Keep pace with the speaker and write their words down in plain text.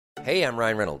Hey, I'm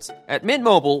Ryan Reynolds. At Mint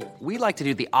Mobile, we like to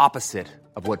do the opposite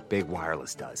of what Big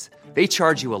Wireless does. They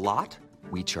charge you a lot,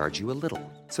 we charge you a little.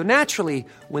 So naturally,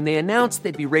 when they announced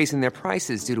they'd be raising their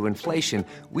prices due to inflation,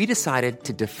 we decided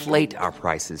to deflate our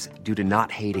prices due to not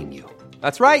hating you.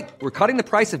 That's right. We're cutting the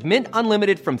price of Mint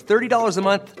Unlimited from $30 a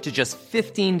month to just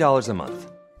 $15 a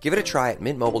month. Give it a try at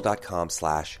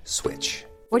mintmobile.com/switch.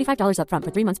 $45 up front for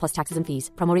 3 months plus taxes and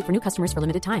fees. Promo rate for new customers for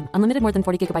limited time. Unlimited more than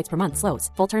 40 gigabytes per month. Slows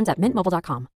full terms at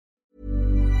mintmobile.com.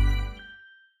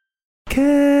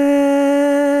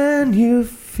 Can you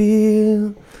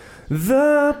feel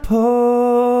the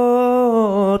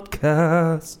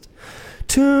podcast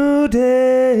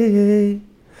today?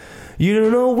 You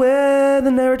don't know where the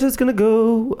narrative's gonna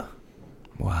go.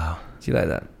 Wow. Do you like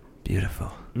that?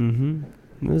 Beautiful. Mm-hmm.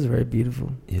 It was very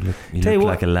beautiful. You look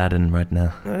like Aladdin right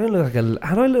now. I don't look like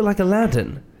how do I look like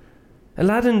Aladdin?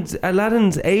 Aladdin's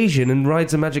Asian and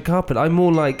rides a magic carpet. I'm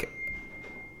more like...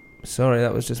 Sorry,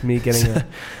 that was just me getting a...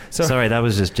 Sorry, that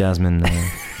was just Jasmine.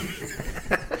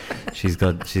 She's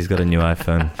got a new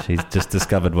iPhone. She's just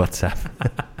discovered WhatsApp.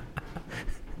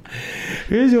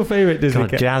 Who's your favourite Disney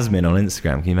character? Jasmine on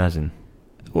Instagram, can you imagine?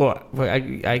 What? What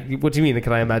do you mean,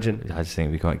 can I imagine? I just think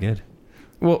it'd be quite good.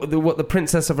 What, the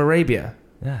Princess of Arabia?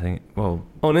 Yeah, I think, well...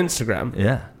 On Instagram?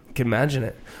 Yeah. I can imagine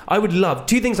it. I would love...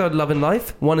 Two things I would love in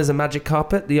life. One is a magic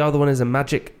carpet. The other one is a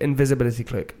magic invisibility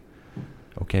cloak.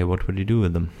 Okay, what would you do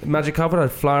with them? Magic carpet,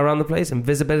 I'd fly around the place.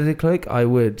 Invisibility cloak, I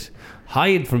would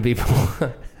hide from people.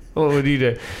 What would you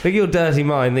do? Look at your dirty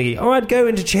mind thinking, I'd go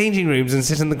into changing rooms and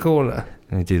sit in the corner.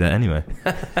 You do that anyway.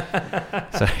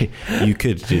 Sorry, you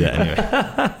could do that anyway.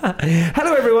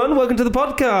 Hello everyone, welcome to the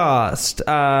podcast.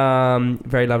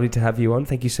 Very lovely to have you on.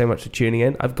 Thank you so much for tuning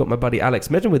in. I've got my buddy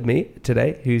Alex Midden with me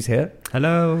today, who's here.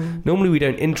 Hello. Normally we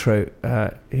don't intro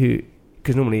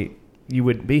because normally you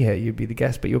wouldn't be here, you'd be the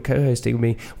guest, but you're co-hosting with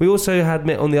me. We also had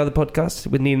Mitt on the other podcast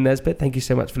with Nina Nesbitt. Thank you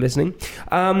so much for listening.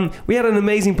 We had an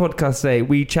amazing podcast today.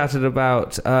 We chatted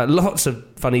about lots of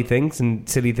funny things and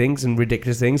silly things and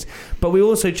ridiculous things, but we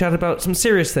also chatted about some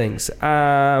serious things.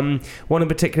 One in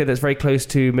particular that's very close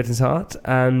to Mitten's heart,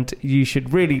 and you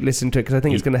should really listen to it because I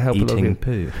think it's going to help a lot of you.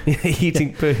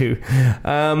 Eating poo.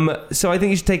 So I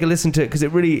think you should take a listen to it because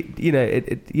it really,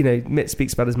 Mitt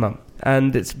speaks about his mum,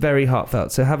 and it's very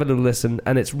heartfelt. So have a little listen,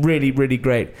 and it's really, really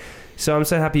great. So I'm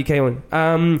so happy you came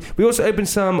on. We also opened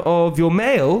some of your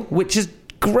mail, which is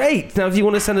great. Now, if you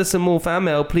want to send us some more fan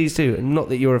mail, please do. And not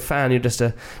that you're a fan, we're just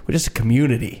a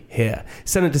community here.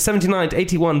 Send it to 79 to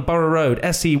 81 Borough Road,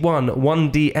 SE1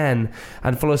 1DN,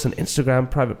 and follow us on Instagram,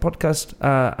 Private Podcast,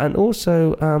 and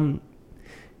also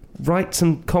write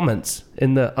some comments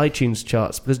in the iTunes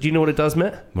charts. Because do you know what it does,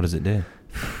 Mitt? What does it do?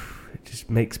 It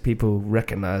just makes people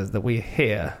recognise that we're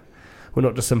here. We're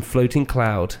not just some floating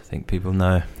cloud. I think people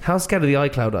know. How scared of the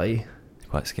iCloud are you?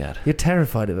 Quite scared. You're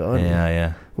terrified of it, aren't you?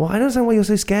 Yeah. Well, I don't understand why you're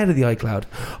so scared of the iCloud.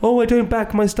 Oh, I don't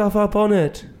back my stuff up on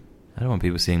it. I don't want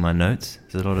people seeing my notes.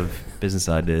 There's a lot of business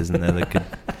ideas in there that could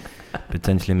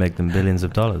potentially make them billions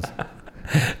of dollars.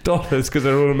 Dollars, because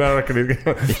they're all American.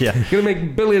 Yeah. You're going to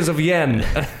make billions of yen.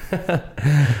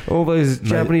 All those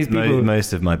Japanese people.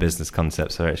 Most of my business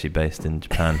concepts are actually based in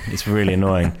Japan. It's really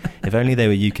annoying. If only they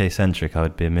were UK-centric, I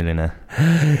would be a millionaire.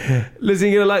 Listen,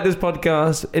 you're going to like this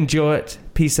podcast. Enjoy it.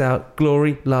 Peace out.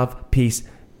 Glory, love, peace.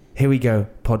 Here we go.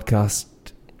 Podcast.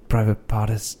 Private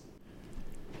Partners.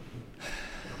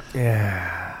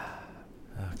 Yeah.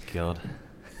 Oh, God.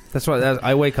 That's right.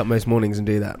 I wake up most mornings and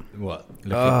do that. What?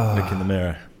 Look in the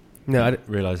mirror. No, I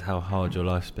realise how hard your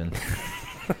life's been.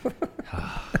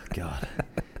 Oh, God.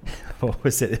 What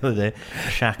was it the other day?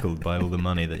 Shackled by all the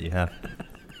money that you have.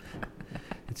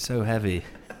 It's so heavy.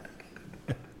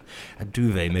 A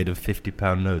duvet made of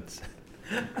 £50 notes.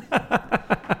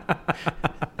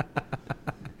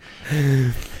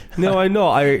 No, I'm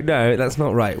not. No, that's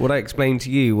not right. What I explained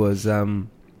to you was the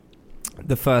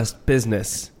first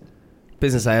business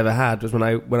I ever had was when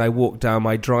I walked down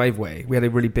my driveway. We had a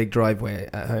really big driveway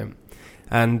at home,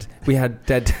 and we had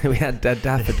dead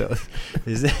daffodils.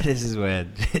 This is where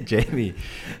Jamie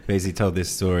basically told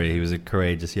this story. He was a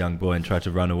courageous young boy and tried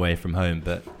to run away from home,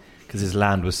 but because his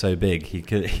land was so big, he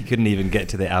couldn't even get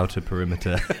to the outer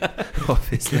perimeter of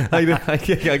his land. I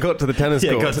got to the tennis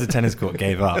court. Yeah, got to the tennis court,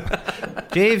 gave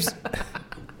up. Jeeves,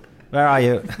 where are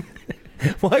you?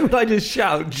 Why would I just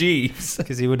shout Jeeves?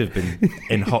 Because he would have been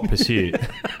in hot pursuit.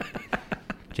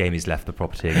 Jamie's left the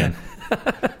property again.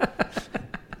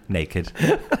 Naked.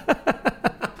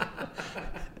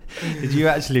 Did you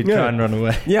actually try and run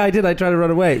away? Yeah, I did. I tried to run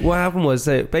away. What happened was,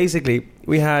 so basically,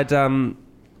 we had a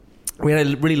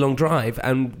really long drive,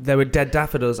 and there were dead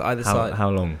daffodils either side.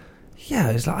 How long? Yeah,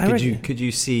 it's like Could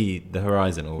you see the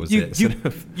horizon, or was you it sort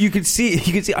of... you could see.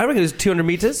 I reckon it was 200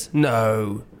 meters.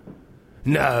 No.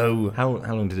 How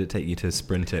long did it take you to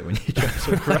sprint it when you tried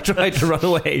to I tried to run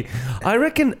away. I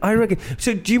reckon.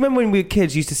 So, do you remember when we were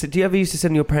kids? Do you ever used to sit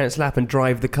on your parents' lap and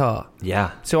drive the car?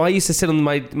 Yeah. So I used to sit on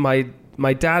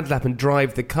my dad's lap and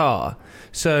drive the car.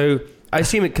 So I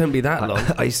assume it couldn't be that long.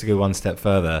 I used to go one step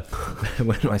further.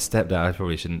 When my stepdad, I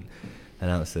probably shouldn't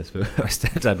announce this, but when my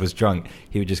stepdad was drunk,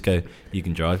 he would just go, "You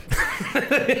can drive."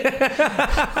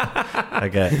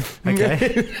 Okay.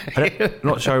 I'm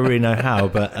not sure I really know how,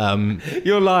 but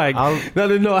You're lying. That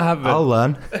did not happen. I'll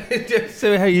learn.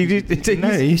 So how you do? No,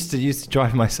 I used to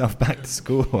drive myself back to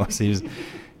school whilst he was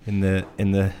in the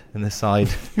side.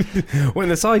 Well, in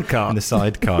the sidecar. In the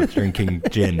sidecar, drinking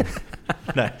gin.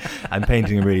 No, I'm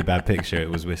painting a really bad picture.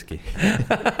 It was whiskey.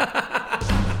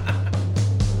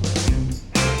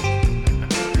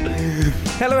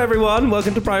 Hello everyone,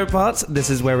 welcome to Private Parts.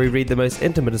 This is where we read the most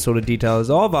intimate and sordid details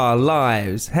of our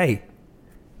lives. Hey,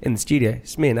 in the studio,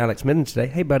 it's me and Alex Midden today.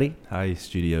 Hey buddy. Hi,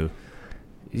 studio.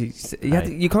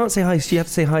 You can't say hi, you have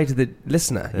to say hi to the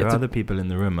listener. There are other people in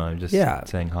the room. I'm just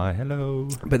saying hi, hello.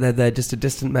 But they're just a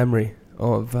distant memory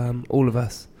of all of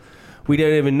us. We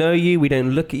don't even know you, we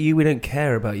don't look at you, we don't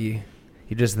care about you.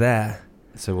 You're just there.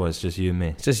 So what, it's just you and me?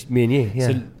 It's just me and you, yeah.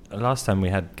 So last time we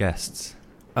had guests.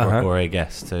 Or a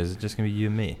guest, so is it just going to be you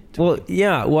and me? Well,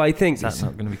 yeah, well, I think... That's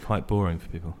not going to be quite boring for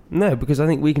people. No, because I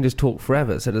think we can just talk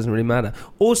forever, so it doesn't really matter.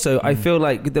 Also, I feel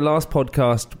like the last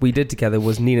podcast we did together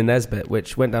was Nina Nesbitt,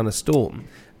 which went down a storm.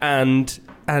 And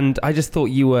I just thought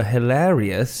you were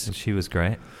hilarious. And she was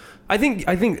great. I think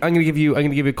I'm going to give you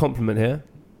a compliment here.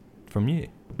 From you?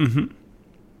 Mm-hmm.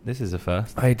 This is a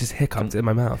first. I just hiccuped in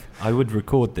my mouth. I would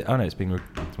record the... Oh no, it's being...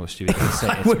 What stupid thing to say.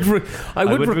 I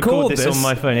would record this on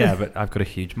my phone, yeah, but I've got a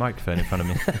huge microphone in front of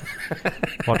me.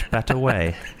 What better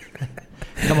way?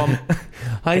 Come on.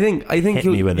 I think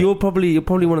you're probably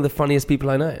one of the funniest people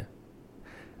I know.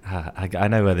 I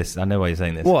know why you're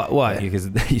saying this. What? Why? Because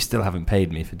you still haven't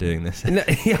paid me for doing this. No,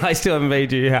 yeah, I still haven't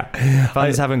paid you. Yeah.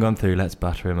 Funds haven't gone through. Let's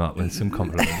butter him up with some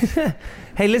compliments.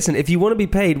 Hey, listen. If you want to be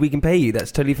paid, we can pay you.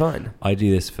 That's totally fine. I do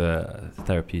this for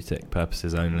therapeutic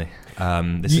purposes only.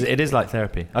 It is like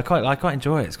therapy. I quite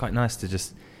enjoy it. It's quite nice to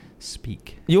just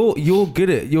speak. You're good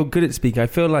at speaking. I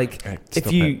feel like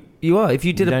if you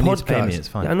did a podcast, need to pay me, it's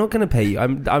fine. I'm not going to pay you.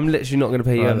 I'm literally not going to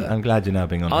pay you. I'm glad you're now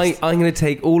being honest. I'm going to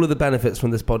take all of the benefits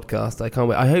from this podcast. I can't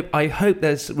wait. I hope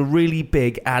there's a really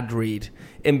big ad read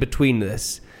in between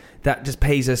this that just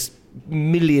pays us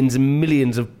millions and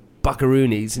millions of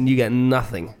buckaroonies, and you get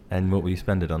nothing. And what will you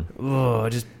spend it on? Oh,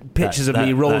 just pictures of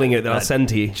me rolling it that I'll send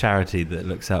to you. Charity that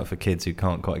looks out for kids who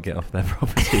can't quite get off their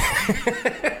property.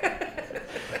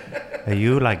 Are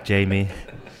you like Jamie?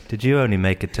 Did you only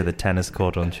make it to the tennis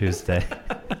court on Tuesday?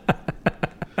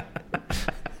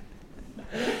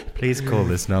 Please call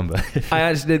this number.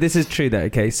 This is true though.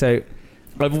 Okay, so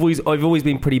I've always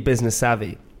been pretty business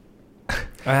savvy.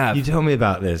 I have. You told me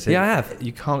about this. Yeah, I have.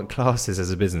 You can't class this as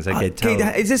a business. Okay,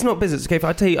 is this not business? Okay,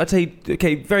 I tell you.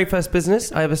 Okay, very first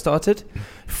business I ever started.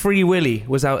 Free Willy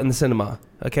was out in the cinema.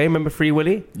 Okay, remember Free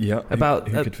Willy? Yeah.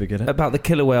 Who could forget it? About the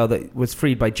killer whale that was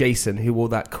freed by Jason, who wore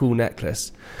that cool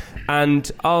necklace.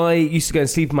 And I used to go and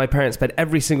sleep in my parents' bed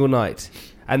every single night.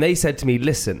 And they said to me,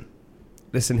 listen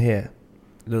here,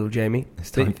 little Jamie.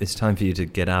 It's time for you to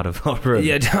get out of our room.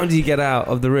 Yeah, time to get out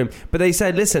of the room. But they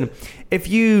said, listen, if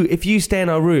you stay in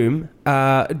our room,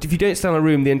 if you don't stay in our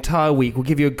room the entire week, we'll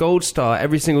give you a gold star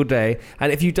every single day.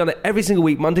 And if you've done it every single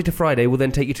week, Monday to Friday, we'll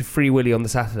then take you to Free Willy on the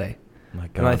Saturday. My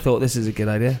God. And I thought, this is a good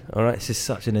idea. All right. This is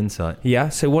such an insight. Yeah.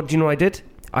 So what do you know I did?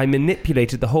 I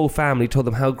manipulated the whole family, told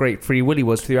them how great Free Willy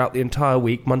was throughout the entire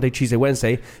week, Monday, Tuesday,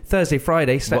 Wednesday. Thursday,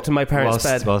 Friday, slept in my parents'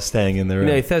 bed. While staying in the room.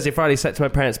 No, Thursday, Friday, slept in my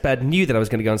parents' bed, knew that I was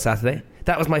going to go on Saturday.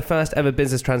 That was my first ever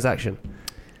business transaction.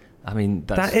 I mean,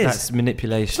 that's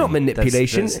manipulation. It's not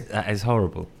manipulation. That is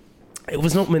horrible. It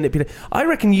was not manipulation. I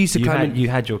reckon you used to climb... You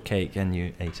had your cake and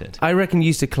you ate it. I reckon you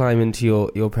used to climb into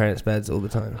your parents' beds all the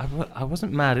time. I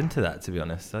wasn't mad into that, to be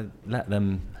honest. I let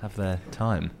them have their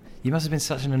time. You must have been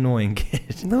such an annoying kid.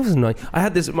 That was annoying. I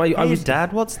had this...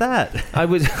 Dad, what's that?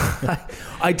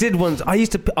 I did once... I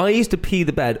used to pee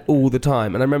the bed all the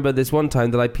time. And I remember this one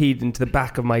time that I peed into the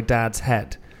back of my dad's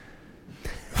head.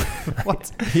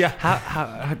 What? Yeah.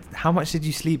 How much did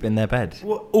you sleep in their bed?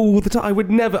 All the time. I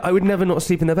would never not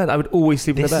sleep in their bed. I would always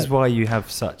sleep in their bed. This is why you have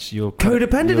such your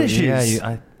codependent issues.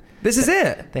 Yeah, this is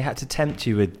it. They had to tempt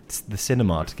you with the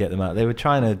cinema to get them out. They were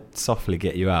trying to softly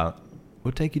get you out.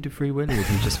 We'll take you to Free Willy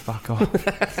if you just fuck off.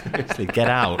 Seriously, get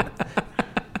out.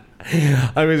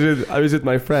 I was with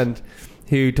my friend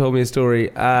who told me a story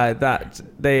that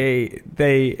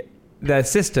they their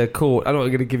sister caught. I'm not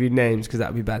going to give you names because that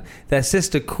would be bad. Their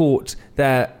sister caught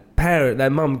their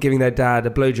mum, giving their dad a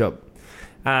blowjob.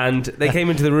 And they came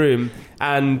into the room,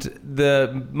 and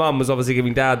the mum was obviously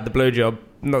giving dad the blowjob,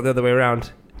 not the other way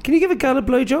around. Can you give a girl a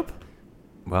blowjob?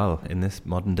 Well, in this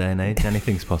modern day and age,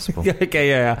 anything's possible. Okay,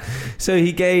 yeah. So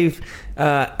he gave,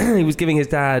 he was giving his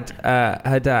dad,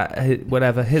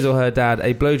 his or her dad,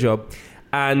 a blowjob,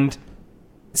 and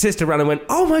sister ran and went,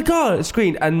 "Oh my God,"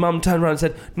 screamed, and mum turned around and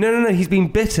said, no, he's been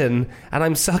bitten, and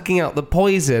I'm sucking out the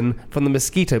poison from the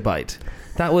mosquito bite.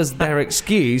 That was their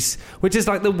excuse, which is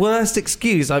like the worst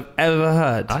excuse I've ever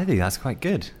heard. I think that's quite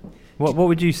good. What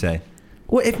would you say?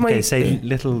 Well, if my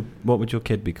what would your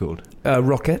kid be called?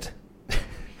 Rocket.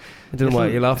 I don't know why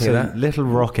you're laughing at that. Little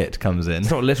Rocket comes in.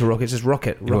 It's not Little Rocket, it's just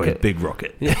Rocket. Rocket. Big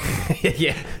Rocket.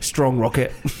 Yeah. Strong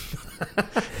Rocket.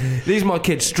 These are my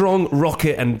kids, Strong,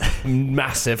 Rocket, and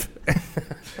Massive.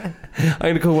 I'm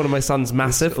going to call one of my sons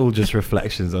Massive. It's all just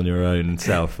reflections on your own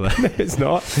self. No, it's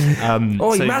not.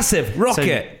 Massive,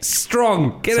 Rocket,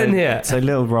 Strong, get in here. So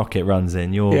Little Rocket runs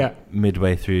in. You're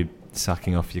midway through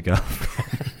sucking off your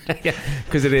girlfriend. Yeah,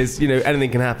 because it is,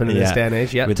 anything can happen in this day and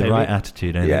age. Yeah, with the right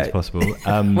attitude, anything's possible.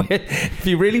 If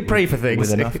you really pray for things.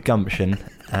 With enough gumption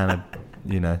and,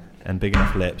 and big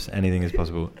enough lips, anything is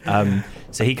possible.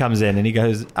 So he comes in and he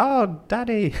goes, "Oh,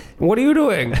 Daddy. What are you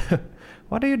doing?"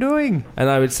 "What are you doing?" And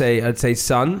I'd say,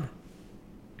 "Son,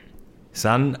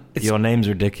 your name's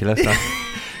ridiculous.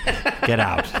 Get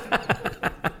out."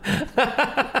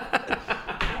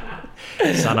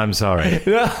 "Son, I'm sorry."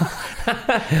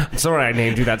 "I'm sorry I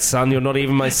named you that, son. You're not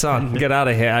even my son. Get out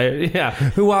of here."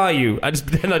 "Who are you?" I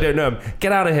pretend I don't know him.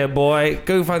 "Get out of here, boy.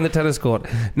 Go find the tennis court."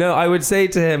 No, I would say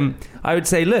to him,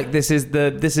 "Look, this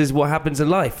is what happens in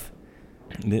life.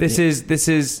 This is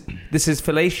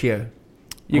fellatio.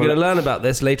 You're going to learn about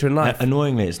this later in life."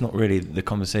 Annoyingly, it's not really the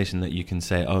conversation that you can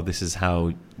say, "Oh, this is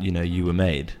how you were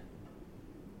made."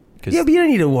 Yeah, but you don't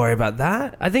need to worry about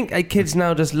that. I think kids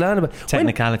now just learn about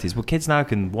technicalities. Well, kids now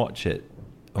can watch it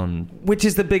on, which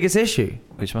is the biggest issue.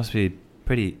 Which must be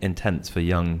pretty intense for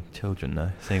young children, though,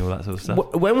 seeing all that sort of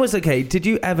stuff. When was did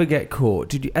you ever get caught?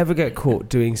 Did you ever get caught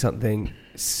doing something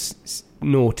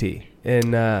naughty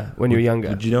when you were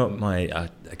younger? Do you know what my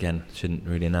again, shouldn't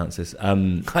really announce this. I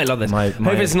love this.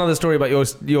 Hope it's another story about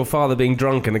your father being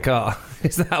drunk in the car.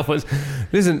 Listen,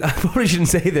 I probably shouldn't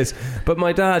say this, but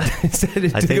my dad said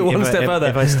to go one step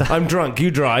further. "I'm drunk, you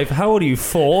drive. How old are you?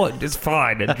 4? It's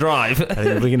fine, drive." I think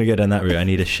if we're going to go down that route, I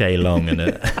need a Shay Long and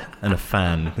a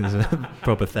fan. This is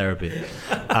proper therapy.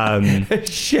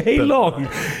 Shay Long.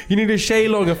 You need a Shay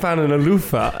Long, a fan, and a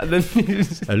loofah. And then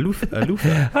a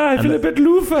loofah. I feel a bit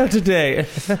loofah today.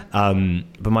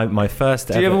 But my first.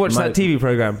 Do you ever watch that TV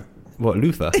program? What,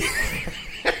 Luther?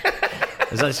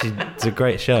 It's a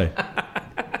great show.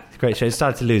 It's a great show. It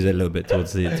started to lose it a little bit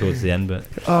towards the end, but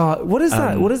what is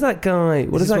that? What is that guy?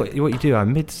 What is that? What you do?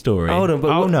 I'm mid-story. Hold on,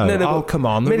 but no! Come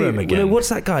on, the room again. What's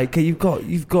that guy? Okay, you've got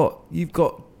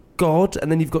God,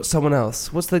 and then you've got someone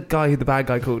else. What's the bad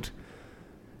guy called?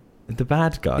 The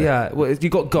bad guy. Yeah, well, you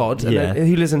got God, and then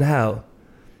who lives in hell?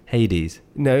 Hades.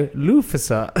 No,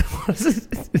 Lucifer.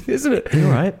 Isn't it? You're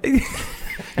right.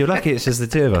 You're lucky it's just the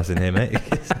two of us in here, mate.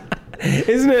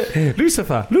 Isn't it?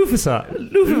 Lucifer.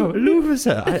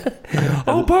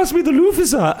 Oh, pass me the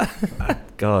Lucifer.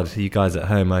 God, you guys at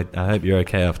home, I hope you're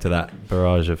okay after that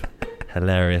barrage of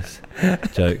hilarious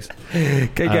jokes.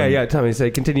 Okay, tell me. So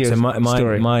continue. So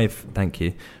my thank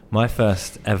you. My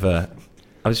first ever.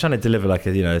 I was trying to deliver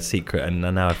a secret, and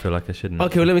now I feel like I shouldn't.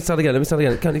 Okay, well, let me start again.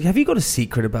 Have you got a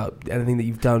secret about anything that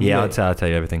you've done? Yeah, I'll tell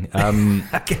you everything.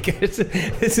 Okay,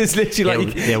 this is literally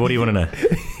what do you want to know?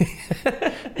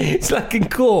 It's like in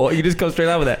court. You just come straight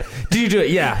out with it. Did you do it?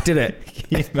 Yeah, did it.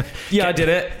 Yeah, I did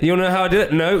it. You want to know how I did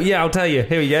it? No. Yeah, I'll tell you.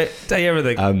 Here we go. Tell you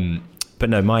everything. But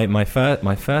no, my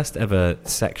first ever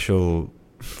sexual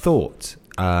thought.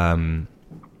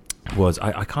 Was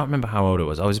I can't remember how old it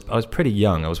was. I was pretty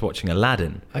young. I was watching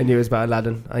Aladdin. I knew it was about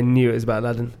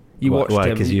Aladdin. You watched him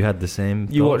because you had the same.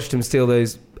 You watched him steal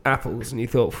those apples, and you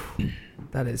thought,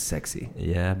 that is sexy.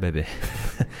 Yeah, baby.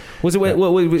 Was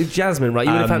it Jasmine? Right,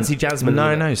 you would have fancied Jasmine.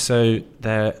 No. So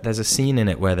there's a scene in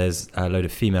it where there's a load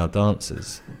of female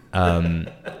dancers, and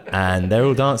they're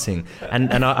all dancing.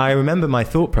 And I remember my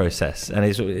thought process, and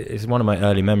it's one of my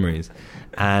early memories.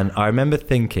 And I remember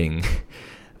thinking,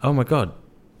 oh my God,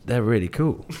 they're really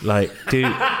cool. Like,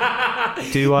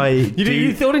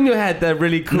 You thought in your head they're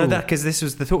really cool. No, because this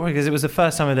was the thought, because it was the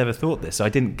first time I'd ever thought this, so I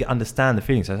didn't understand the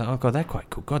feelings. I was like, oh god, they're quite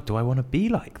cool. God, do I want to be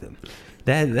like them?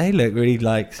 They look really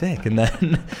like sick. And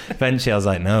then eventually I was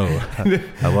like, no,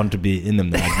 I want to be in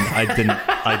them.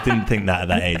 I didn't think that at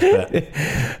that age.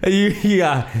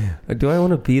 But do I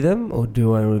want to be them or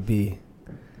do I want to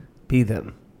be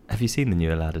them? Have you seen the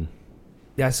new Aladdin?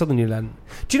 Yeah, I saw the new Aladdin.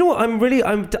 Do you know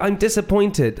what? I'm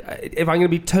disappointed. If I'm going to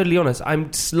be totally honest,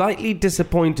 I'm slightly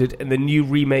disappointed in the new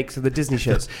remakes of the Disney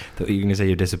shows. Thought you were going to say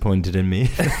you're disappointed in me.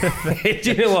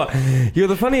 Do you know what? You're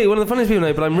one of the funniest people I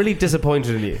know, but I'm really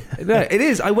disappointed in you. No, it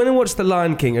is. I went and watched The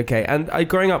Lion King, okay, and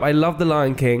growing up, I loved The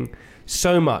Lion King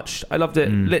so much. I loved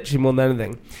it literally more than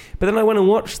anything. But then I went and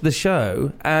watched the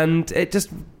show, and it just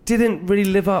didn't really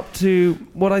live up to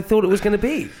what I thought it was going to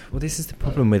be. Well, this is the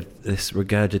problem with this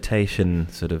regurgitation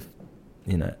sort of,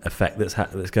 effect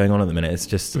that's going on at the minute. It's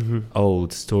just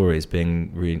old stories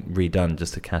being redone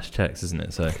just to cash checks, isn't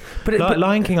it? So, but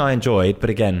Lion King I enjoyed,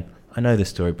 but again, I know this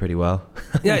story pretty well.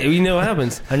 Yeah, you know what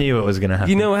happens. I knew what was going to happen.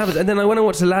 You know what happens. And then I went and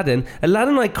watched Aladdin.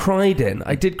 Aladdin I cried in.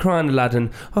 I did cry in Aladdin.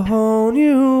 A whole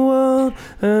new world,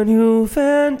 a new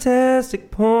fantastic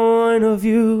point of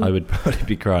view. I would probably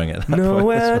be crying at that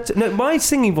point. No, my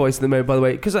singing voice at the moment, by the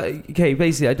way, because,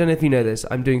 basically, I don't know if you know this,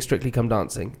 I'm doing Strictly Come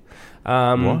Dancing.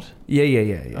 What?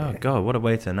 Yeah. Oh, God, what a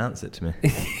way to announce it to me.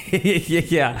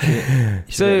 Yeah. You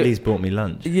should have at least bought me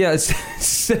lunch. Yeah,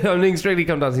 so I'm doing Strictly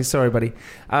Come Dancing. Sorry, buddy.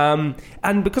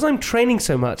 And because I'm training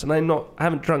so much and I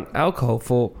haven't drunk alcohol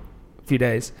for a few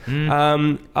days,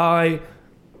 sorry,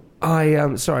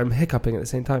 I'm hiccuping at the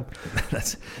same time.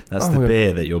 That's the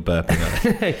beer that you're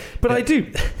burping on. But I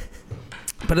do.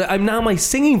 But my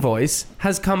singing voice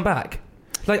has come back.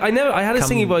 Like I had a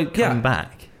singing voice. Come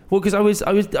back. Well, because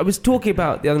I was talking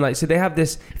about the other night. So they have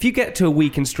this. If you get to a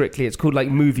week in Strictly, it's called like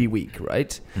Movie Week,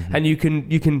 right? Mm-hmm. And you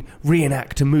can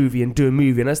reenact a movie and do a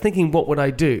movie. And I was thinking, what would I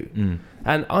do?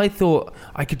 And I thought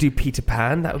I could do Peter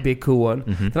Pan. That would be a cool one.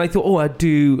 Mm-hmm. Then I thought, I'd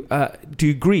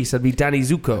do Grease. I'd be Danny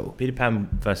Zuko. Peter Pan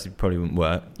firstly probably wouldn't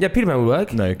work. Yeah, Peter Pan would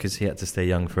work. No, because he had to stay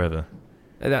young forever.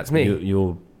 That's me.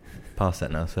 You're past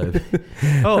that now, so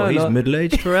he's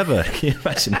middle-aged forever. Can you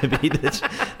imagine to be the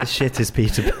shittest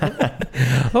Peter Pan?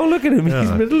 Oh, look at him,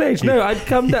 he's middle-aged. No, I'd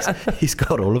come down. He's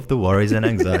got all of the worries and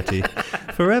anxiety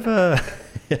forever.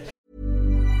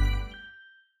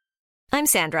 I'm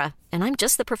Sandra, and I'm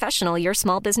just the professional your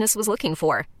small business was looking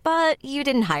for. But you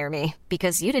didn't hire me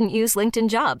because you didn't use LinkedIn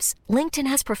Jobs. LinkedIn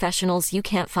has professionals you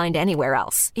can't find anywhere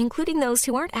else, including those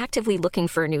who aren't actively looking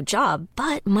for a new job,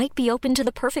 but might be open to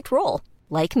the perfect role,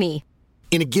 like me.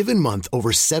 In a given month,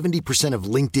 over 70% of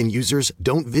LinkedIn users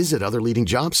don't visit other leading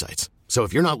job sites. So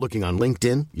if you're not looking on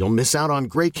LinkedIn, you'll miss out on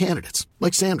great candidates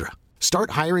like Sandra.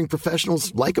 Start hiring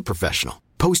professionals like a professional.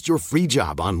 Post your free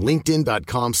job on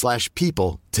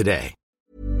linkedin.com/people today.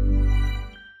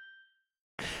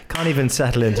 Can't even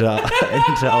settle into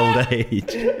old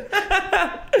age.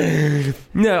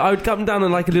 No, I would come down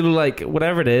on like a little like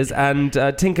whatever it is, and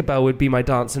Tinkerbell would be my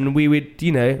dance, and we would,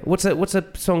 what's a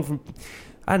song from,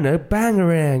 I don't know,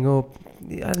 Bangarang, or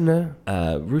I don't know,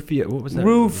 Rufio. What was that?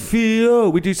 Rufio.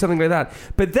 We do something like that.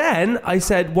 But then I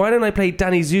said, why don't I play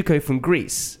Danny Zuko from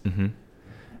Grease? Mm-hmm.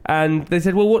 And they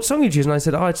said, well, what song you choose? And I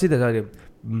said, I'd see that. I do.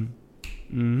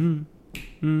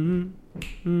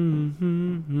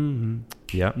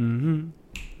 Yeah.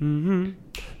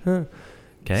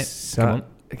 Okay. So, come on.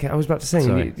 Okay, I was about to sing.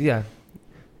 Sorry. Yeah.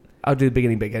 I'll do the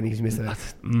beginning bit again. You missed that.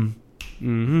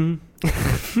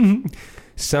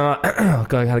 So, oh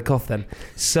God, I had a cough then.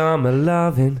 Summer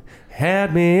loving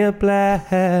had me a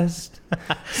blast.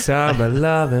 Summer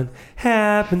loving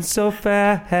happened so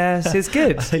fast. It's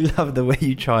good. I love the way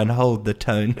you try and hold the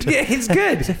tone. Yeah, it's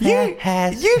good.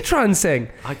 you try and sing.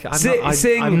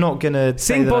 I'm not gonna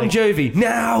sing Bon Jovi.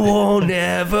 Now or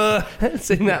never.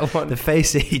 Sing that one. The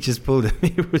face that he just pulled at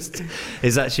me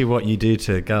is actually what you do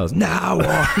to girls. Now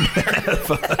or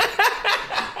never.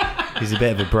 He's a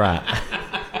bit of a brat.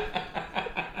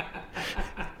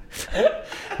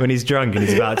 When he's drunk and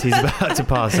he's about to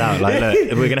pass out, like,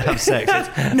 look, we're gonna have sex.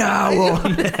 It's now or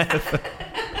never.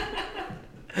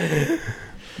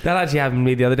 That actually happened to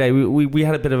me the other day. We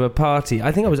had a bit of a party.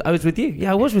 I think I was with you.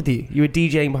 Yeah, I was with you. You were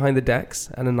DJing behind the decks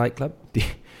at a nightclub.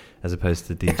 As opposed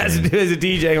to DJing. As a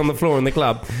DJ on the floor in the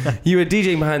club. You were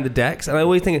DJing behind the decks, and I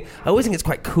always think it's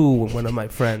quite cool when one of my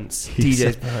friends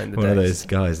DJs behind the decks. One of those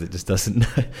guys that just doesn't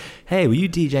know. Hey, were you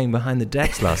DJing behind the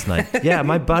decks last night? Yeah,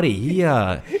 my buddy,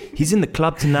 he's in the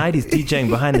club tonight. He's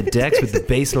DJing behind the decks with the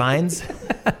bass lines.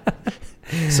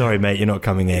 Sorry, mate, you're not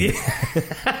coming in.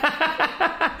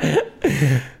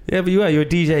 Yeah, but you were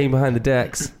DJing behind the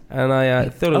decks. and I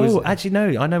thought it was. Oh, actually,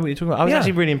 no. I know what you're talking about. I was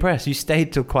actually really impressed. You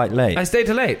stayed till quite late. I stayed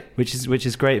till late, which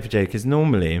is great for Jay, because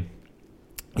normally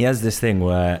he has this thing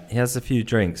where he has a few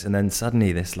drinks and then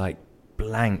suddenly this like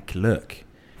blank look.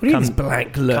 What do you mean this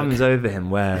blank look? Comes over him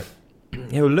where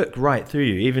he'll look right through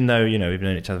you, even though we've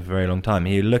known each other for a very long time.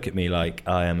 He'll look at me like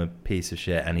I am a piece of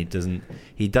shit, and he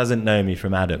doesn't know me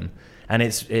from Adam. And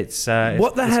it's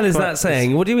what the hell is that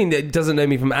saying? What do you mean it doesn't know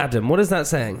me from Adam? What is that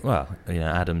saying? Well,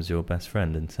 Adam's your best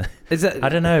friend, and so is that, I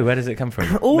don't know, where does it come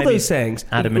from? All those sayings.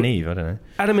 Adam and Eve, I don't know.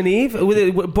 Adam and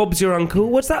Eve. Bob's your uncle.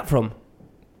 What's that from?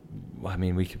 Well, I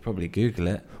mean, we could probably Google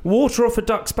it. Water off a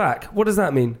duck's back. What does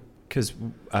that mean? Because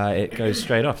it goes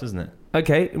straight off, doesn't it?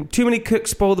 Okay. Too many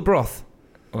cooks spoil the broth.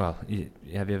 Well,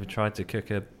 have you ever tried to cook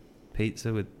a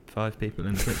pizza with 5 people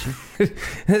in the kitchen?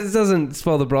 It doesn't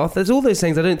spoil the broth. There's all those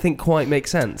things I don't think quite make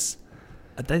sense.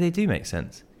 They do make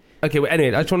sense. Okay, well,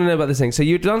 anyway, I just want to know about this thing. So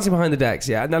you're dancing behind the decks,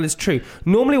 yeah? Now, it's true.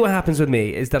 Normally what happens with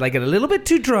me is that I get a little bit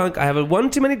too drunk, I have one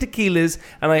too many tequilas,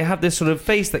 and I have this sort of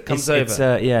face that comes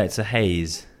over. It's a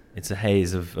haze. It's a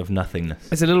haze of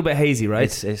nothingness. It's a little bit hazy,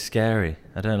 right? It's scary.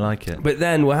 I don't like it. But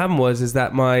then what happened is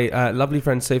that my lovely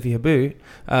friend Sophie Habu...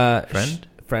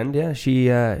 friend, yeah.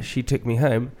 She took me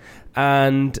home,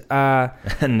 and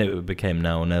it became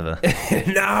now or never.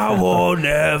 Now or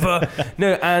never.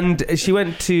 No, and she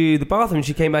went to the bathroom.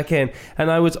 She came back in,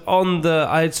 and I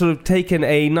had sort of taken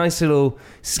a nice little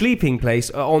sleeping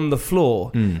place on the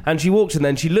floor, and she walked in.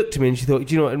 Then she looked at me and she thought,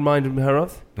 "Do you know what it reminded her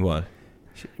of?" What?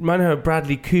 It reminded her of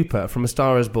Bradley Cooper from A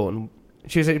Star Is Born.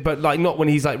 She was, but like not when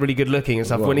he's like really good looking and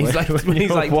stuff. When he's washed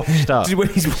up. When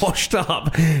he's washed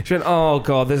up. She went, "Oh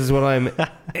God, this is what I'm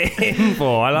in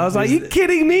for." And I was like, "Are you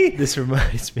kidding me?" This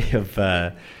reminds me of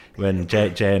when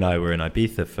Jay and I were in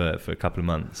Ibiza for a couple of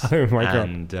months. Oh my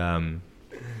God! And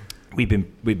we've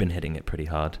been hitting it pretty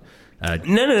hard.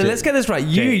 No, let's get this right.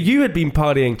 You had been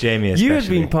partying. Jamie especially. You had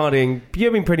been partying. You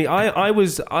had been pretty.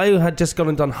 I had just gone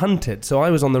and done Hunted, so I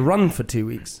was on the run for 2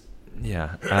 weeks.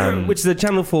 Yeah, which is a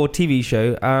Channel 4 TV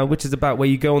show, which is about where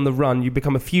you go on the run, you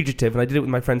become a fugitive, and I did it with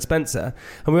my friend Spencer,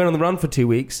 and we went on the run for 2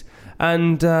 weeks,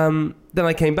 and then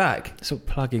I came back. So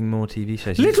plugging more TV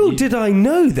shows. Little did I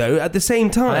know, though, at the same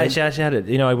time. I actually had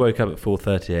it. I woke up at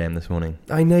 4:30 a.m. this morning.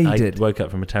 I know you did. I woke up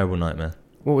from a terrible nightmare.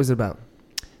 What was it about?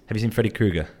 Have you seen Freddy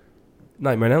Krueger?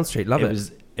 Nightmare on Elm Street, love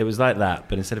it. It was like that,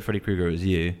 but instead of Freddy Krueger, it was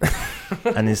you.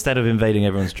 And instead of invading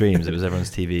everyone's dreams, it was everyone's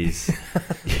TVs.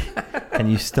 Can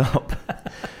you stop?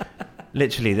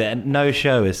 Literally, no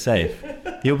show is safe.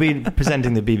 You'll be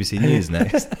presenting the BBC News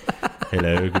next.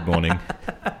 Hello, good morning.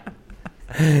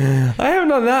 I haven't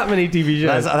done that many TV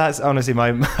shows. That's honestly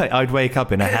I'd wake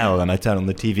up in a hell and I turn on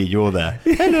the TV. You're there.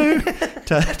 Hello.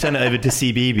 Turn it over to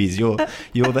CBeebies. You're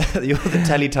the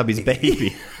Teletubbies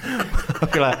baby.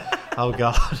 I'll be like, oh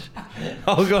God.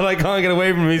 Oh God, I can't get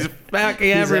away from him. He's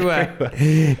fucking everywhere.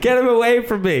 Get him away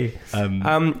from me.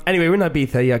 Anyway, we're in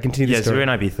Ibiza. Yeah, continue the story. So we're in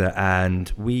Ibiza,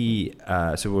 and we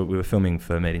were filming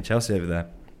for Made in Chelsea over there,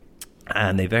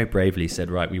 and they very bravely said,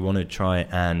 right, we want to try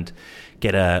and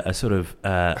get a sort of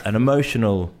an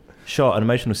emotional shot, an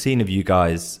emotional scene of you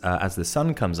guys as the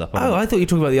sun comes up. I thought you were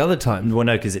talking about the other time. Well,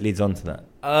 no, because it leads on to that.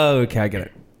 Oh, okay, I get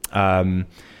it.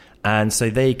 And so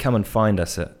they come and find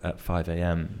us at 5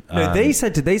 a.m. No, they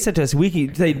said to us,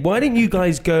 why don't you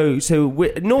guys go? So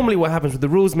normally what happens with the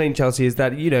rules Made in Chelsea is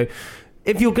that,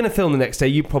 if you're going to film the next day,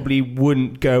 you probably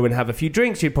wouldn't go and have a few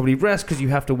drinks. You'd probably rest because you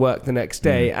have to work the next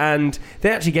day. And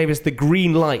they actually gave us the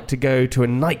green light to go to a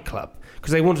nightclub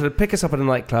because they wanted to pick us up at a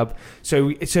nightclub. So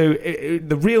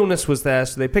the realness was there.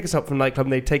 So they pick us up from a nightclub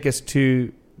and they take us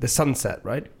to the Sunset,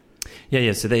 right?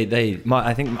 Yeah. So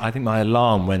I think my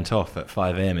alarm went off at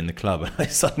 5 a.m. in the club, and I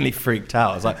suddenly freaked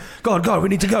out. I was like, God, we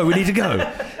need to go.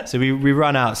 So we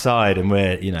run outside, and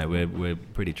we're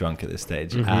pretty drunk at this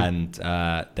stage, and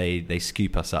they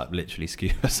scoop us up,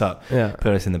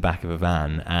 put us in the back of a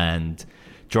van, and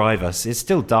drive us. It's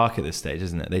still dark at this stage,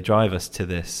 isn't it? They drive us to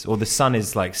this, or the sun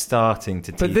is like starting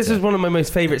to. But this is one of my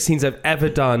most favourite scenes I've ever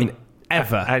done.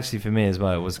 Ever. Actually, for me as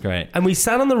well, it was great. And we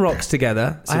sat on the rocks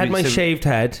together. I had my shaved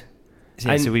head.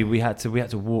 Yeah, so we had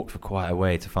to walk for quite a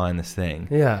way to find this thing.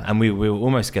 Yeah, and we were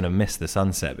almost going to miss the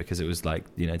sunset because it was like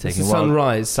taking a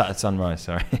while. Sunrise.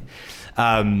 Sorry.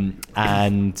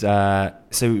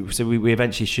 So we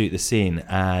eventually shoot the scene,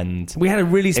 and we had a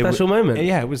really special moment.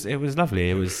 Yeah, it was lovely.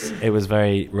 It was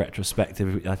very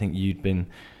retrospective. I think you'd been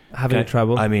having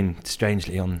trouble. I mean,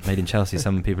 strangely, on Made in Chelsea,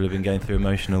 some people have been going through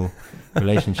emotional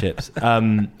relationships.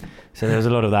 So there was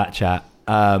a lot of that chat.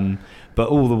 But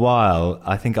all the while,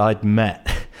 I think I'd met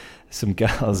some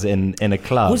girls in a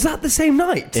club. Was that the same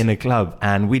night? In a club,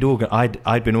 and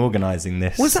I'd been organising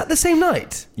this. Was that the same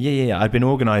night? Yeah. I'd been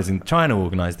trying to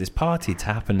organise this party to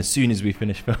happen as soon as we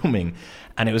finished filming,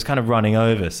 and it was kind of running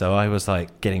over. So I was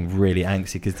like getting really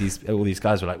angsty because all these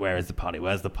guys were like, "Where is the party?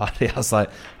 Where's the party?" I was like,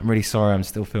 "I'm really sorry, I'm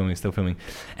still filming."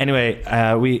 Anyway,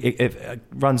 it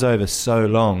runs over so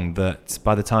long that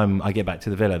by the time I get back to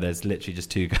the villa, there's literally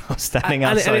just two girls standing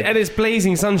outside, and it's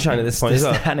blazing sunshine at this point as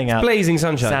well. Blazing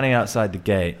sunshine, standing outside the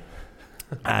gate.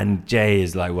 And Jay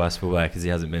is like worse for wear because he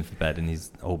hasn't been for bed and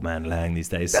he's old man Lang these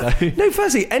days. So no,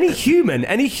 firstly, any human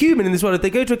in this world, if they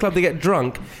go to a club, they get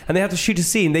drunk and they have to shoot a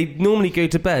scene, they normally go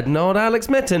to bed. And old Alex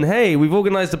Mitten, hey, we've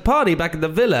organised a party back at the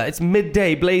villa. It's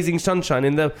midday, blazing sunshine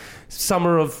in the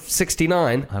summer of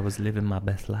 '69. I was living my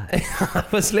best life. I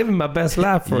was living my best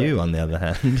life for you, on the other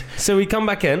hand. So we come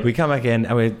back in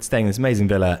and we're staying in this amazing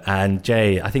villa. And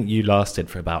Jay, I think you lasted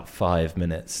for about 5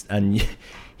 minutes. And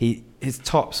his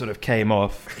top sort of came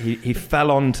off. He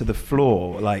fell onto the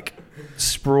floor, like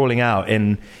sprawling out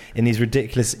in these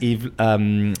ridiculous Yves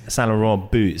Saint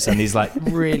Laurent boots and these like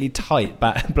really tight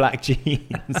black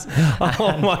jeans.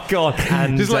 Oh my god!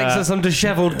 And just like some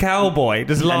dishevelled cowboy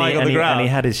just lying on the ground. And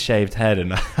he had his shaved head,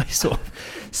 and I sort of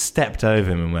stepped over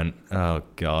him and went, "Oh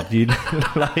god, you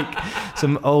look like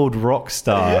some old rock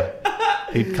star."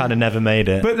 Who'd kind of never made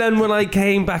it. But then when I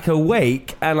came back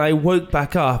awake and I woke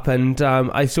back up and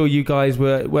I saw you guys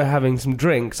were having some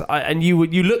drinks, and you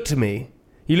looked at me.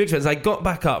 You looked at me as I got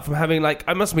back up from having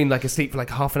I must have been asleep for like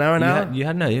half an hour, an hour. You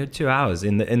had 2 hours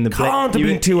in the. Can't have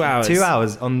been 2 hours. 2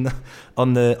 hours on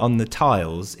the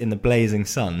tiles in the blazing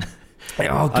sun.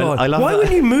 Oh God! I love why that.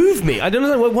 would you move me? I don't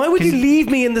know. Why would you leave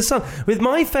me in the sun with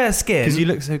my fair skin? Because you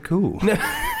look so cool. No,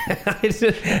 so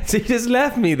you just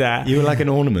left me there. You were like an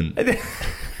ornament.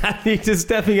 And you just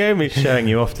stepping over me, showing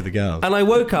you off to the girls. And I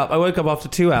woke up after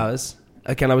 2 hours.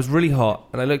 Again, I was really hot,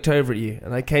 and I looked over at you,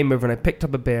 and I came over and I picked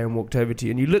up a beer and walked over to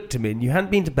you, and you looked at me, and you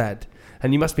hadn't been to bed,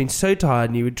 and you must have been so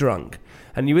tired, and you were drunk,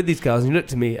 and you were with these girls, and you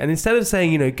looked at me, and instead of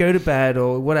saying, go to bed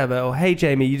or whatever, or hey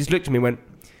Jamie, you just looked at me and went,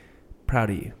 proud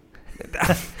of you.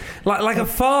 like a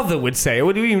father would say.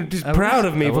 What do you mean? Just proud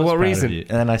of me for what reason? And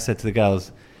then I said to the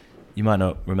girls, "You might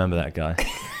not remember that guy.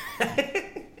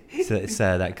 It's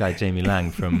that guy Jamie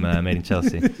Lang from Made in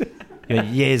Chelsea.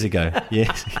 Years ago."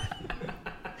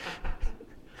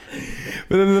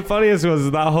 But then the funniest was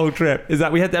that whole trip is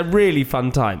that we had that really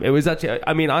fun time. It was actually,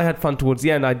 I had fun towards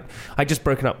the end. I just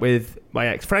broken up with my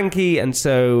ex Frankie, and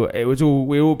so we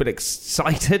were all a bit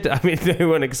excited. I mean, they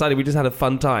weren't excited. We just had a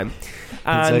fun time.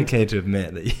 And it's okay to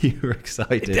admit that you were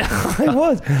excited.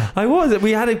 I was.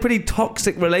 We had a pretty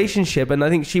toxic relationship, and I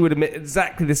think she would admit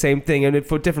exactly the same thing, and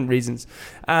for different reasons.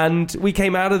 And we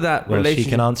came out of that relationship. She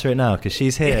can answer it now because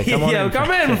she's here. Come on,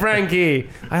 come in, Frankie.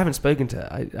 I haven't spoken to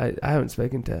her. I haven't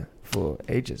spoken to her for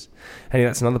ages. Anyway,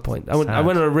 that's another point. I went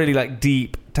on a really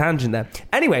deep tangent there.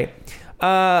 Anyway,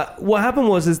 what happened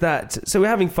was that so we're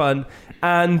having fun,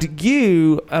 and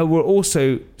you were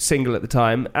also single at the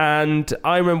time, and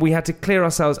I remember we had to clear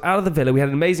ourselves out of the villa. We had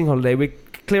an amazing holiday. We're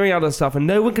clearing out our stuff, and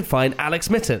no one could find Alex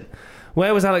Mitten.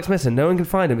 Where was Alex Mitten? No one can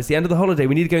find him. It's the end of the holiday.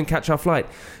 We need to go and catch our flight.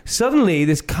 Suddenly,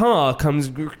 this car comes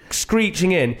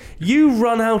screeching in. You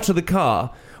run out of the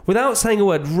car without saying a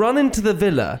word, run into the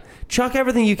villa, chuck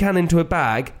everything you can into a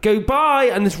bag, go bye,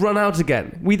 and just run out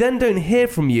again. We then don't hear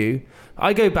from you.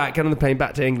 I go back, get on the plane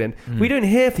back to England. We don't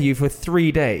hear from you for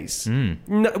 3 days.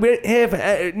 No, we don't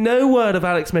hear no word of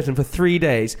Alex Mitten for 3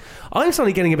 days. I'm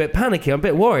suddenly getting a bit panicky. I'm a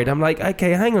bit worried. I'm like,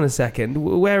 okay, hang on a second.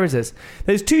 Where is this?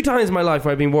 There's 2 times in my life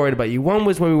where I've been worried about you. One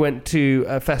was when we went to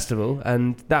a festival,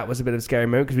 and that was a bit of a scary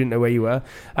moment because we didn't know where you were.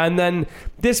 And then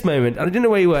this moment, and I didn't know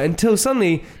where you were until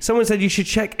suddenly someone said you should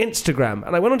check Instagram.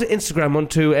 And I went onto Instagram,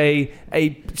 onto a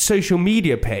social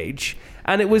media page,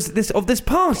 and it was this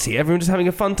party, everyone just having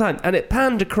a fun time, and it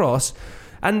panned across,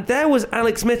 and there was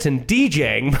Alex Mitten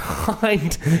DJing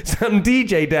behind some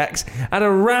DJ decks at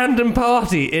a random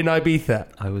party in Ibiza.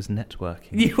 I was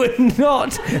networking. You were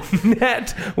not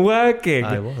networking.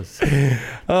 I was.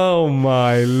 Oh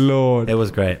my lord. It was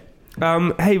great.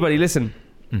 Hey buddy, listen.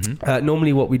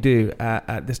 Normally what we do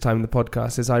at this time in the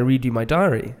podcast is I read you my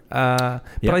diary. But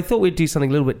I thought we'd do something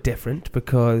a little bit different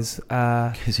because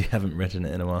you haven't written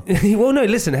it in a while. Well, no,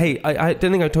 listen, hey, I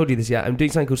don't think I told you this yet. I'm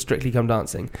doing something called Strictly Come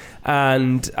Dancing,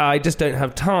 and I just don't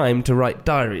have time to write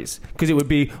diaries because it would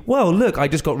be, well, look, I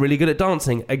just got really good at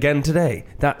dancing again today.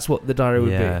 That's what the diary would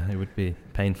be. Yeah, it would be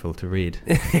painful to read.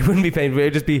 It wouldn't be painful. It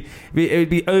would just be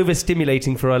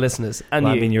overstimulating for our listeners. And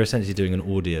I mean, you're essentially doing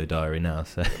an audio diary now.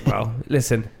 So, well,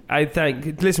 listen. What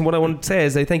I want to say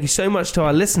is I thank you so much to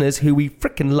our listeners who we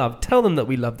freaking love. Tell them that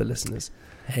we love the listeners.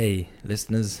 Hey,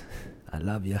 listeners, I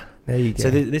love you. There you go. So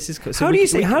this is. So How do you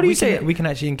say? How do you say it? We can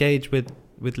actually engage with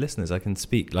listeners. I can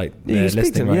speak like You they're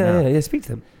speak to listening them. right now. Yeah. Speak to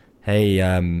them.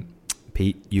 Hey,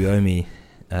 Pete, you owe me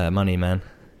money, man.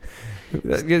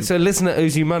 So a listener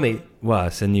owes you money. Well,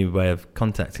 it's a new way of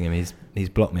contacting him. He's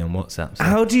blocked me on WhatsApp. So.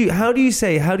 How do you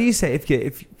say if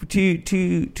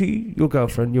to your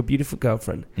girlfriend, your beautiful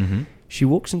girlfriend, Mm-hmm. she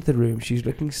walks into the room, she's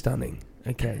looking stunning.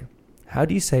 Okay, how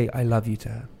do you say I love you to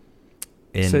her?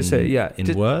 In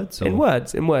words? Or? In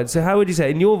words. So how would you say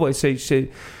it in your voice? So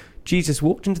Jesus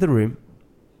walked into the room.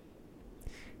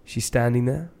 She's standing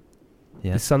there.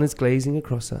 Yeah. The sun is glazing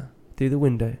across her through the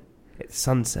window. It's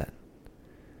sunset.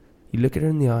 You look at her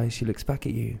in the eyes. She looks back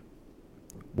at you.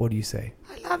 What do you say?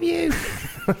 I love you.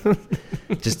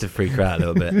 Just to freak her out a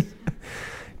little bit.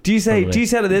 Do you say it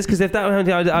like this? Because if that were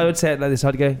happening, I would say it like this.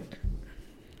 I'd go,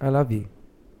 I love you.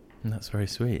 That's very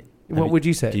sweet. What would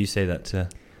you say? Do you say that to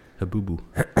her boo-boo?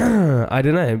 I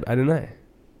don't know. I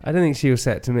don't think she'll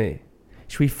say it to me.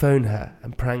 Should we phone her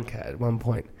and prank her at one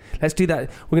point? Let's do that.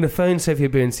 We're going to phone Sophia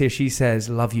Boo and see if she says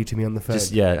love you to me on the phone.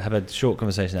 Just, have a short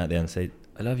conversation at the end. Say,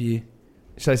 I love you.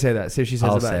 Should I say that? See if she says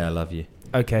I'll it back. say I love you.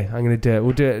 Okay, I'm going to do it.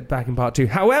 We'll do it back in part 2.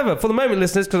 However, for the moment,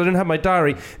 listeners, because I don't have my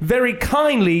diary, very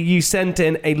kindly you sent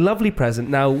in a lovely present.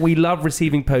 Now, we love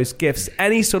receiving post gifts,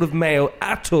 any sort of mail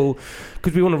at all,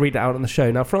 because we want to read it out on the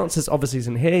show. Now, Francis obviously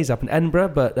isn't here. He's up in Edinburgh,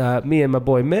 but me and my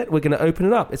boy Mitt, we're going to open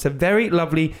it up. It's a very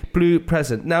lovely blue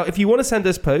present. Now, if you want to send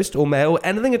us post or mail,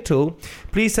 anything at all,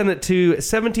 please send it to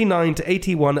 79 to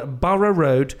 81 Borough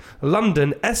Road,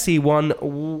 London,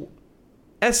 SE1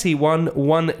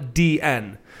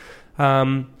 1DN.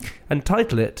 And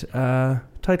title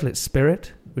it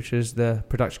Spirit, which is the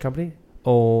production company,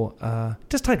 or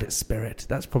just title it Spirit.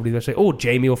 That's probably the best way. Or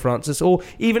Jamie or Francis, or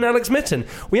even Alex Mitten.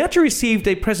 We actually received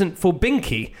a present for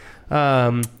Binky,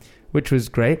 which was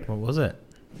great. What was it?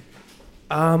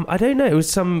 I don't know. It was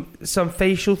some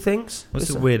facial things. What's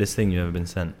the weirdest thing you've ever been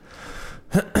sent?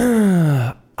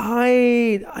 I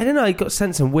don't know. I got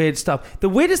sent some weird stuff. The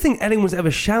weirdest thing anyone's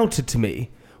ever shouted to me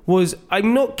was,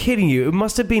 I'm not kidding you, it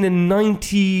must have been a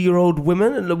 90-year-old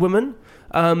woman,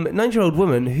 90-year-old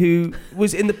woman who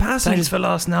was in the passenger... Thanks for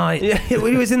last night. Yeah,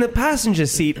 who was in the passenger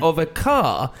seat of a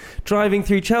car driving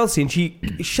through Chelsea, and she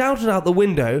shouted out the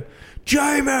window,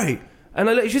 Jamie! And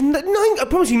I looked, she was, I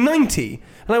promise you, 90.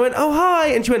 And I went, oh, hi.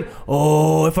 And she went,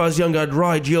 oh, if I was younger, I'd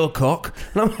ride your cock.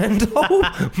 And I went,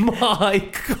 oh, my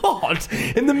God.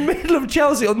 In the middle of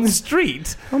Chelsea on the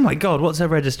street. Oh, my God. What's her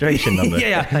registration number?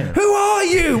 Yeah. Who are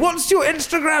you? What's your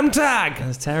Instagram tag?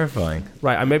 That's terrifying.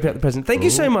 Right, I'm opening up the present. Thank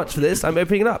you so much for this. I'm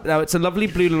opening it up. Now, it's a lovely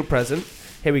blue little present.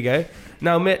 Here we go.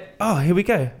 Now, Mitt. Oh, here we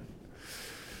go.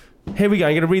 Here we go.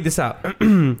 I'm going to read this out.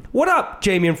 What up,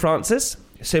 Jamie and Francis?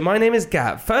 So my name is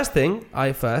Gav. First thing, I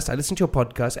listen to your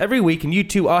podcast every week, and you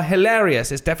two are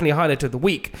hilarious. It's definitely a highlight of the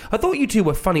week. I thought you two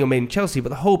were funny or made in Chelsea, but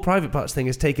the whole private parts thing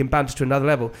has taken banter to another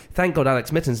level. Thank God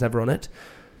Alex Mitten's never on it.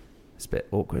 It's a bit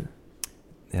awkward.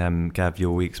 Gav,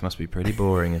 your weeks must be pretty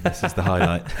boring if this is the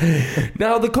highlight.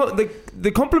 Now the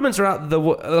compliments are out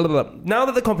now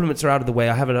that the compliments are out of the way,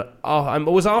 I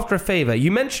was after a favour. You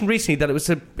mentioned recently that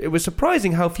it was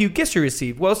surprising how few gifts you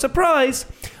received. Well, surprise!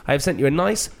 I have sent you a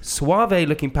nice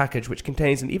suave-looking package which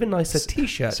contains an even nicer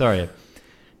T-shirt. Sorry,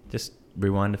 just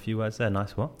rewind a few words there.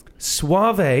 Nice what?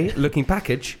 Suave-looking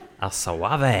package. A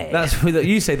suave. That's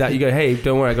you say that. You go, hey,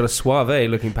 don't worry, I got a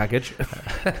suave-looking package.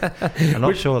 I'm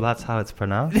not sure that's how it's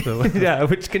pronounced. But yeah,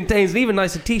 which contains an even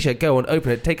nicer T-shirt. Go on,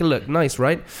 open it, take a look. Nice,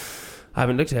 right? I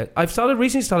haven't looked at it. I've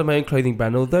recently started my own clothing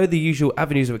brand. Although the usual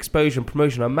avenues of exposure and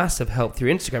promotion are massive help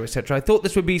through Instagram, etc., I thought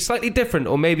this would be slightly different,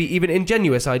 or maybe even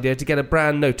ingenious idea to get a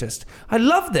brand noticed. I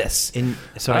love this.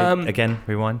 Again,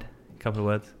 rewind. A couple of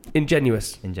words.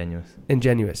 Ingenious.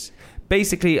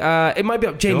 Basically, it might be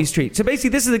up Jamie Street. So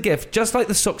basically, this is a gift, just like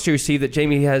the socks you receive that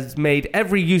Jamie has made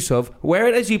every use of. Wear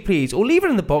it as you please, or leave it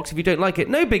in the box if you don't like it.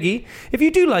 No biggie. If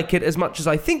you do like it as much as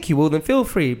I think you will, then feel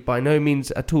free. By no means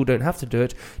at all, don't have to do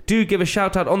it. Do give a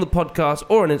shout out on the podcast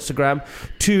or on Instagram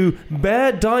to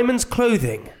Bear Diamonds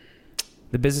Clothing.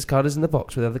 The business card is in the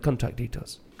box with other contact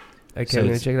details. Okay, so I'm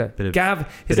going to check it out.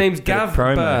 Gav, his name's Gav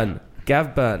Byrne.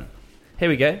 Gav Byrne. Here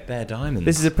we go. Bear Diamonds.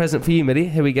 This is a present for you, Mitty.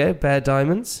 Here we go. Bear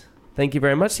Diamonds. Thank you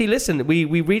very much. See, listen, we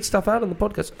read stuff out on the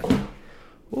podcast.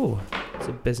 Oh, it's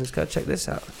a business card. Check this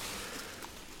out.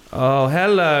 Oh,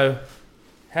 hello.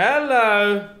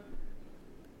 Hello.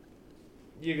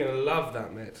 You're going to love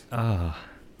that, Mitt.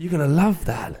 You're going to love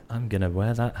that. I'm going to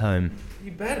wear that home.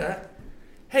 You better.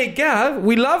 Hey, Gav,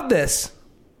 we love this.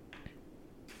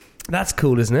 That's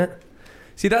cool, isn't it?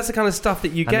 See, that's the kind of stuff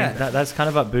that you get. Mean, that's kind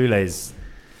of up Boulet's.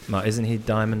 Isn't he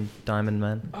Diamond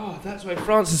Man? Oh, that's why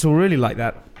Francis will really like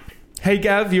that. Hey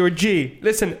Gav, you're a G.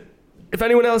 Listen, if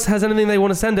anyone else has anything they want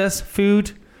to send us,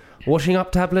 food, washing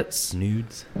up tablets,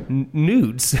 Nudes.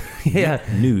 nudes, yeah,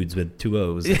 Nudes with 2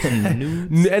 O's.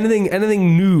 Nudes.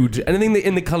 anything nude, anything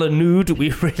in the colour nude, we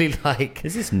really like.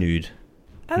 Is this nude?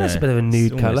 That's a bit of a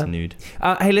nude it's almost colour. Nude.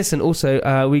 Hey, listen.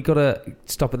 Also, we gotta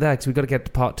stop it there because we gotta get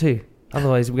to part 2.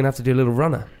 Otherwise, we're gonna have to do a little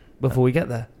runner before we get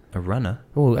there. A runner?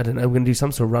 Oh, I don't know. We're gonna do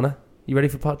some sort of runner. You ready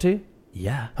for part 2?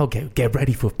 Yeah. Okay, get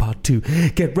ready for part 2.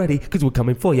 Get ready, because we're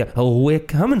coming for you. Oh, we're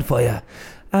coming for you.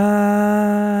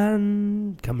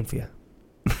 And coming for you.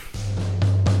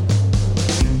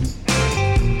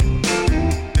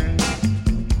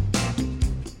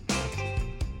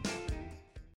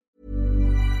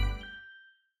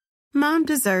 Mom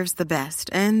deserves the best,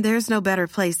 and there's no better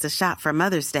place to shop for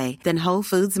Mother's Day than Whole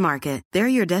Foods Market. They're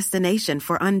your destination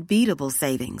for unbeatable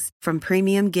savings, from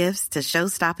premium gifts to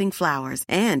show-stopping flowers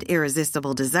and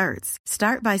irresistible desserts.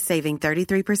 Start by saving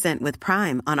 33% with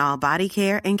Prime on all body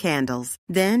care and candles.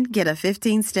 Then get a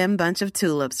 15-stem bunch of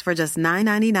tulips for just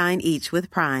 $9.99 each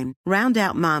with Prime. Round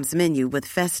out Mom's menu with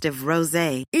festive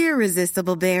rosé,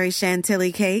 irresistible berry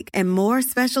chantilly cake, and more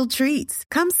special treats.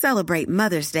 Come celebrate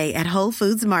Mother's Day at Whole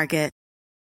Foods Market.